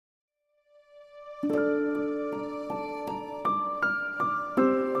The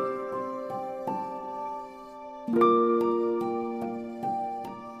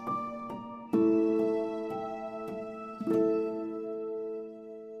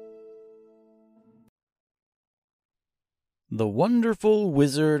Wonderful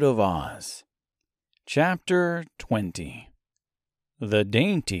Wizard of Oz. Chapter 20. The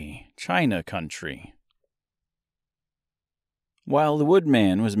Dainty China Country. While the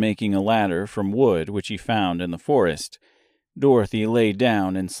woodman was making a ladder from wood which he found in the forest, Dorothy lay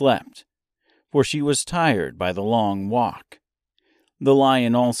down and slept, for she was tired by the long walk. The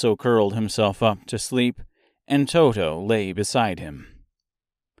lion also curled himself up to sleep, and Toto lay beside him.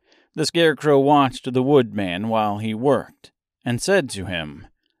 The Scarecrow watched the woodman while he worked, and said to him,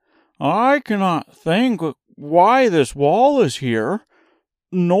 "I cannot think why this wall is here,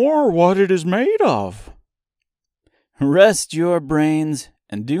 nor what it is made of." "Rest your brains,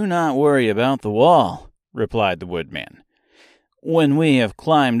 and do not worry about the wall," replied the woodman. "When we have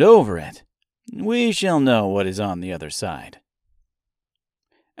climbed over it, we shall know what is on the other side."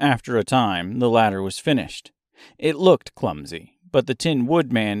 After a time, the ladder was finished. It looked clumsy, but the Tin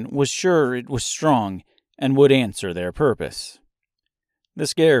Woodman was sure it was strong and would answer their purpose. The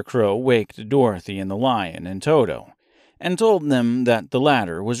Scarecrow waked Dorothy and the Lion and Toto, and told them that the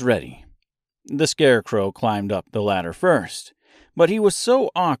ladder was ready. The Scarecrow climbed up the ladder first, but he was so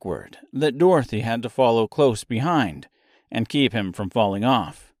awkward that Dorothy had to follow close behind and keep him from falling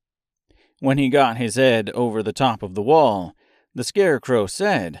off. When he got his head over the top of the wall, the Scarecrow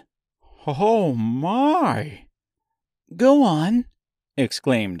said, "Oh, my!" "Go on,"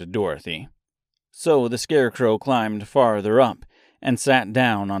 exclaimed Dorothy. So the Scarecrow climbed farther up and sat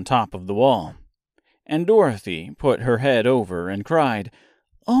down on top of the wall. And Dorothy put her head over and cried,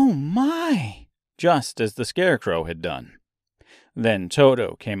 "Oh, my!" just as the Scarecrow had done. Then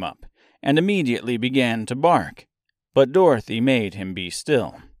Toto came up and immediately began to bark, but Dorothy made him be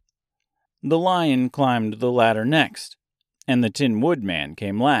still. The Lion climbed the ladder next, and the Tin Woodman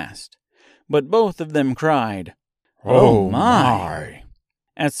came last, but both of them cried, "Oh, my!"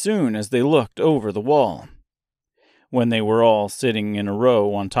 as soon as they looked over the wall. When they were all sitting in a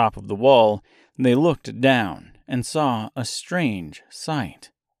row on top of the wall, they looked down and saw a strange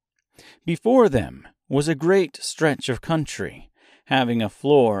sight. Before them was a great stretch of country, having a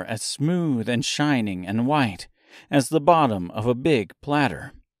floor as smooth and shining and white as the bottom of a big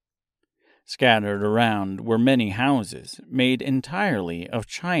platter. Scattered around were many houses made entirely of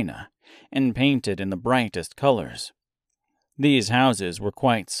china and painted in the brightest colors. These houses were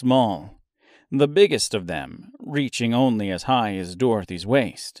quite small, the biggest of them reaching only as high as Dorothy's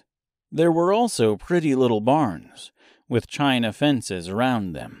waist. There were also pretty little barns, with china fences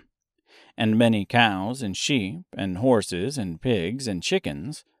around them, and many cows and sheep and horses and pigs and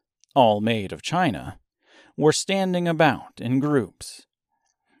chickens, all made of china, were standing about in groups.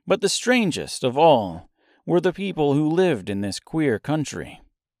 But the strangest of all were the people who lived in this queer country.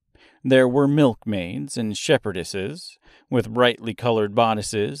 There were milkmaids and shepherdesses, with brightly colored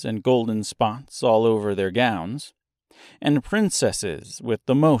bodices and golden spots all over their gowns, and princesses with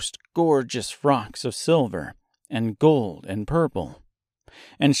the most gorgeous frocks of silver and gold and purple,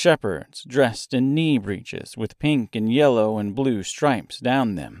 and shepherds dressed in knee breeches with pink and yellow and blue stripes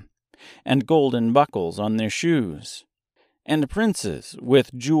down them, and golden buckles on their shoes, and princes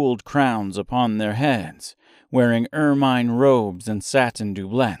with jeweled crowns upon their heads, wearing ermine robes and satin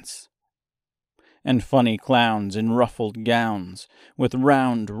doublets, and funny clowns in ruffled gowns, with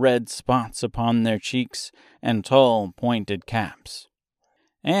round red spots upon their cheeks and tall pointed caps.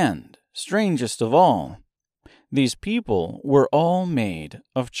 And, strangest of all, these people were all made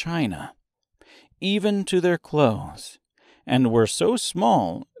of china, even to their clothes, and were so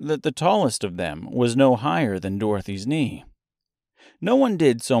small that the tallest of them was no higher than Dorothy's knee. No one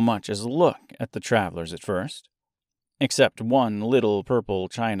did so much as look at the travelers at first, except one little purple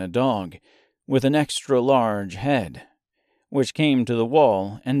china dog with an extra-large head, which came to the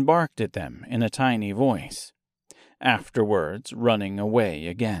wall and barked at them in a tiny voice, afterwards running away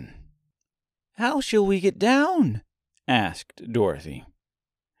again. "How shall we get down?" asked Dorothy.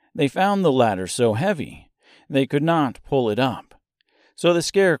 They found the ladder so heavy they could not pull it up, so the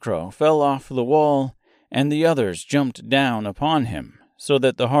Scarecrow fell off the wall, and the others jumped down upon him so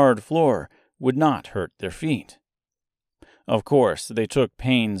that the hard floor would not hurt their feet. Of course, they took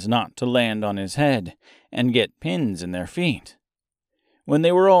pains not to land on his head and get pins in their feet. When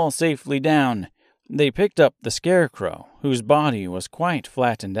they were all safely down, they picked up the Scarecrow, whose body was quite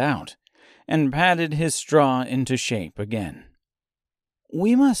flattened out, and patted his straw into shape again.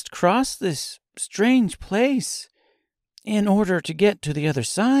 "We must cross this strange place in order to get to the other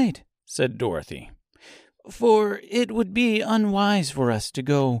side," said Dorothy, "for it would be unwise for us to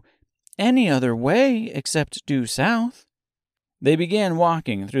go any other way except due south." They began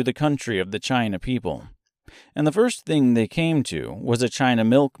walking through the country of the China people, and the first thing they came to was a China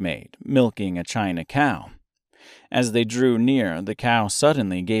milkmaid milking a China cow. As they drew near, the cow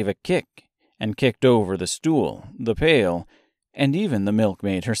suddenly gave a kick and kicked over the stool, the pail, and even the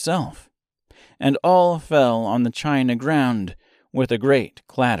milkmaid herself, and all fell on the china ground with a great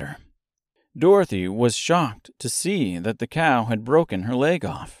clatter. Dorothy was shocked to see that the cow had broken her leg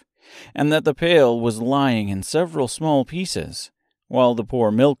off, and that the pail was lying in several small pieces, while the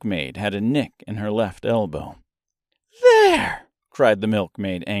poor milkmaid had a nick in her left elbow. "There!" cried the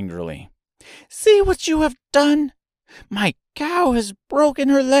milkmaid angrily. "See what you have done! My cow has broken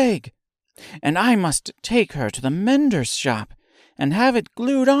her leg, and I must take her to the mender's shop and have it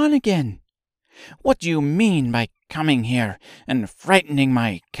glued on again. What do you mean by coming here and frightening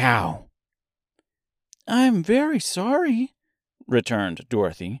my cow?" "I'm very sorry," returned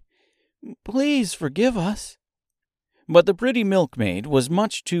Dorothy. "Please forgive us." But the pretty milkmaid was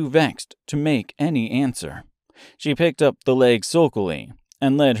much too vexed to make any answer. She picked up the leg sulkily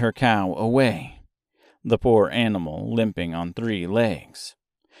and led her cow away, the poor animal limping on 3 legs.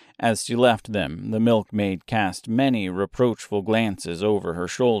 As she left them, the milkmaid cast many reproachful glances over her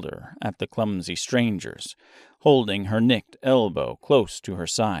shoulder at the clumsy strangers, holding her nicked elbow close to her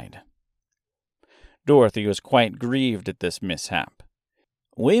side. Dorothy was quite grieved at this mishap.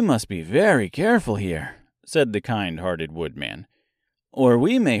 "We must be very careful here," said the kind-hearted woodman, "or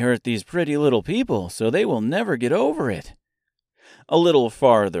we may hurt these pretty little people so they will never get over it." A little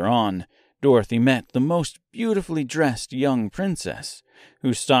farther on, Dorothy met the most beautifully dressed young princess,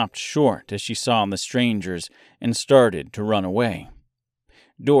 who stopped short as she saw the strangers and started to run away.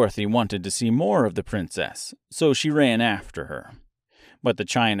 Dorothy wanted to see more of the princess, so she ran after her. But the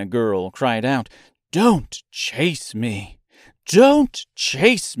China girl cried out, "Don't chase me! Don't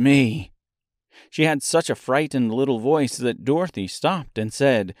chase me!" She had such a frightened little voice that Dorothy stopped and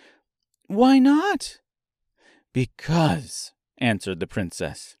said, "Why not?" "Because," answered the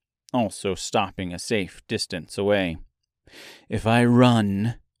princess, also stopping a safe distance away, "if I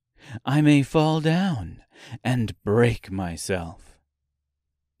run, I may fall down and break myself."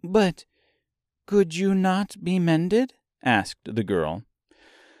 "But could you not be mended?" asked the girl.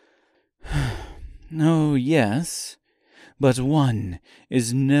 "Oh, yes, but one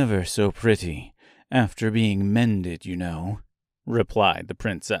is never so pretty after being mended, you know," replied the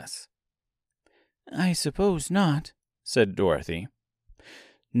princess. "I suppose not," said Dorothy.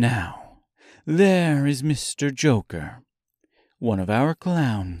 "Now, there is Mr. Joker, one of our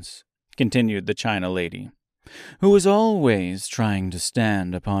clowns," continued the China lady, "who is always trying to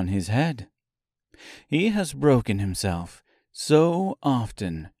stand upon his head. He has broken himself so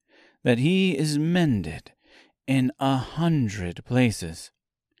often that he is mended in 100 places,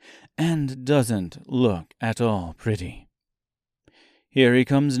 and doesn't look at all pretty. Here he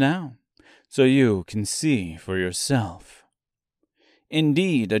comes now, so you can see for yourself."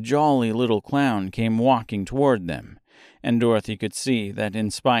 Indeed, a jolly little clown came walking toward them, and Dorothy could see that in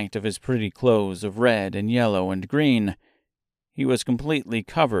spite of his pretty clothes of red and yellow and green, he was completely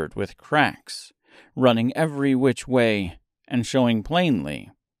covered with cracks, running every which way, and showing plainly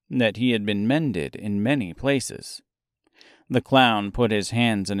that he had been mended in many places. The clown put his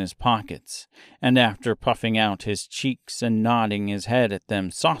hands in his pockets, and after puffing out his cheeks and nodding his head at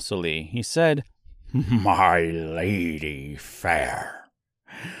them saucily, he said, "My lady fair,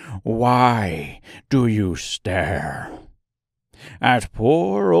 why do you stare at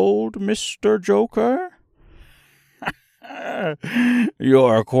poor old Mr. Joker?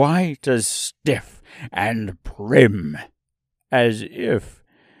 You're quite as stiff and prim as if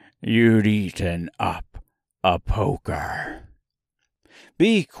you'd eaten up a poker."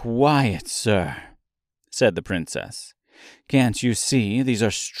 "Be quiet, sir," said the princess. "Can't you see these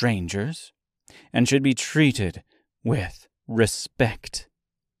are strangers, and should be treated with respect?"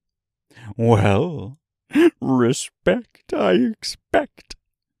 "Well, respect I expect,"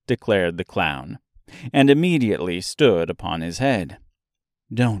 declared the clown, and immediately stood upon his head.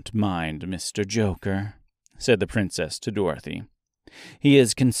 "Don't mind Mr. Joker," said the princess to Dorothy. "He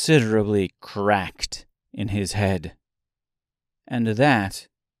is considerably cracked in his head, and that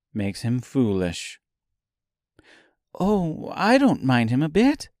makes him foolish." "Oh, I don't mind him a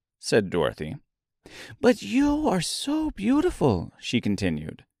bit," said Dorothy. "But you are so beautiful," she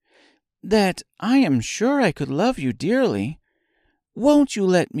continued, "that I am sure I could love you dearly. Won't you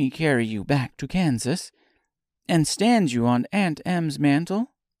let me carry you back to Kansas and stand you on Aunt Em's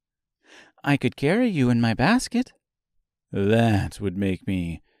mantle? I could carry you in my basket." "That would make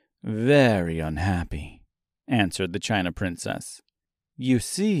me Very unhappy, answered the China Princess. You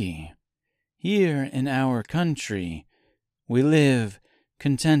see, here in our country, we live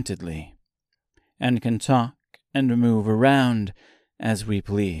contentedly, and can talk and move around as we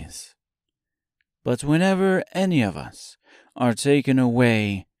please. But whenever any of us are taken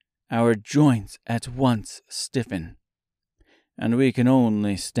away, our joints at once stiffen, and we can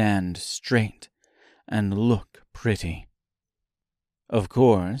only stand straight and look pretty. Of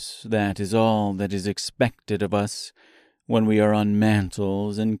course, that is all that is expected of us when we are on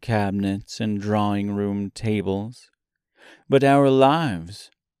mantels and cabinets and drawing-room tables, but our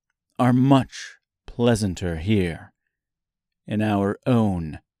lives are much pleasanter here, in our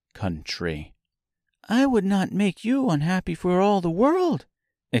own country. I would not make you unhappy for all the world,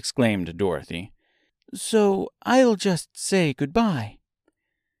 exclaimed Dorothy. So I'll just say goodbye.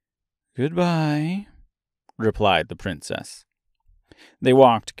 Goodbye, replied the princess. They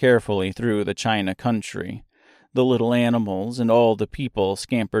walked carefully through the China country. The little animals and all the people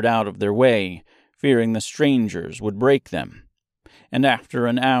scampered out of their way, fearing the strangers would break them. And after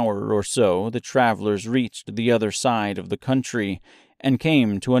an hour or so, the travelers reached the other side of the country and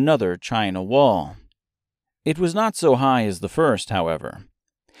came to another China wall. It was not so high as the first, however,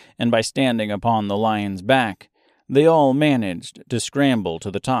 and by standing upon the lion's back, they all managed to scramble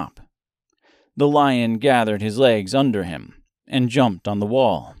to the top. The lion gathered his legs under him and jumped on the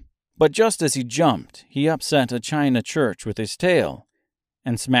wall. But just as he jumped, he upset a china church with his tail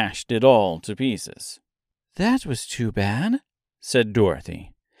and smashed it all to pieces. That was too bad, said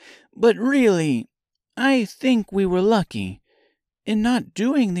Dorothy. But really, I think we were lucky in not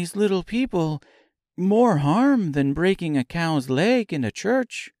doing these little people more harm than breaking a cow's leg in a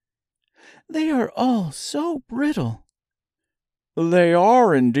church. They are all so brittle. They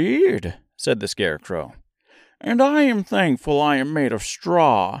are indeed, said the Scarecrow, and I am thankful I am made of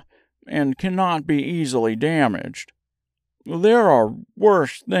straw and cannot be easily damaged. There are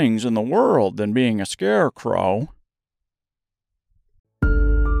worse things in the world than being a scarecrow.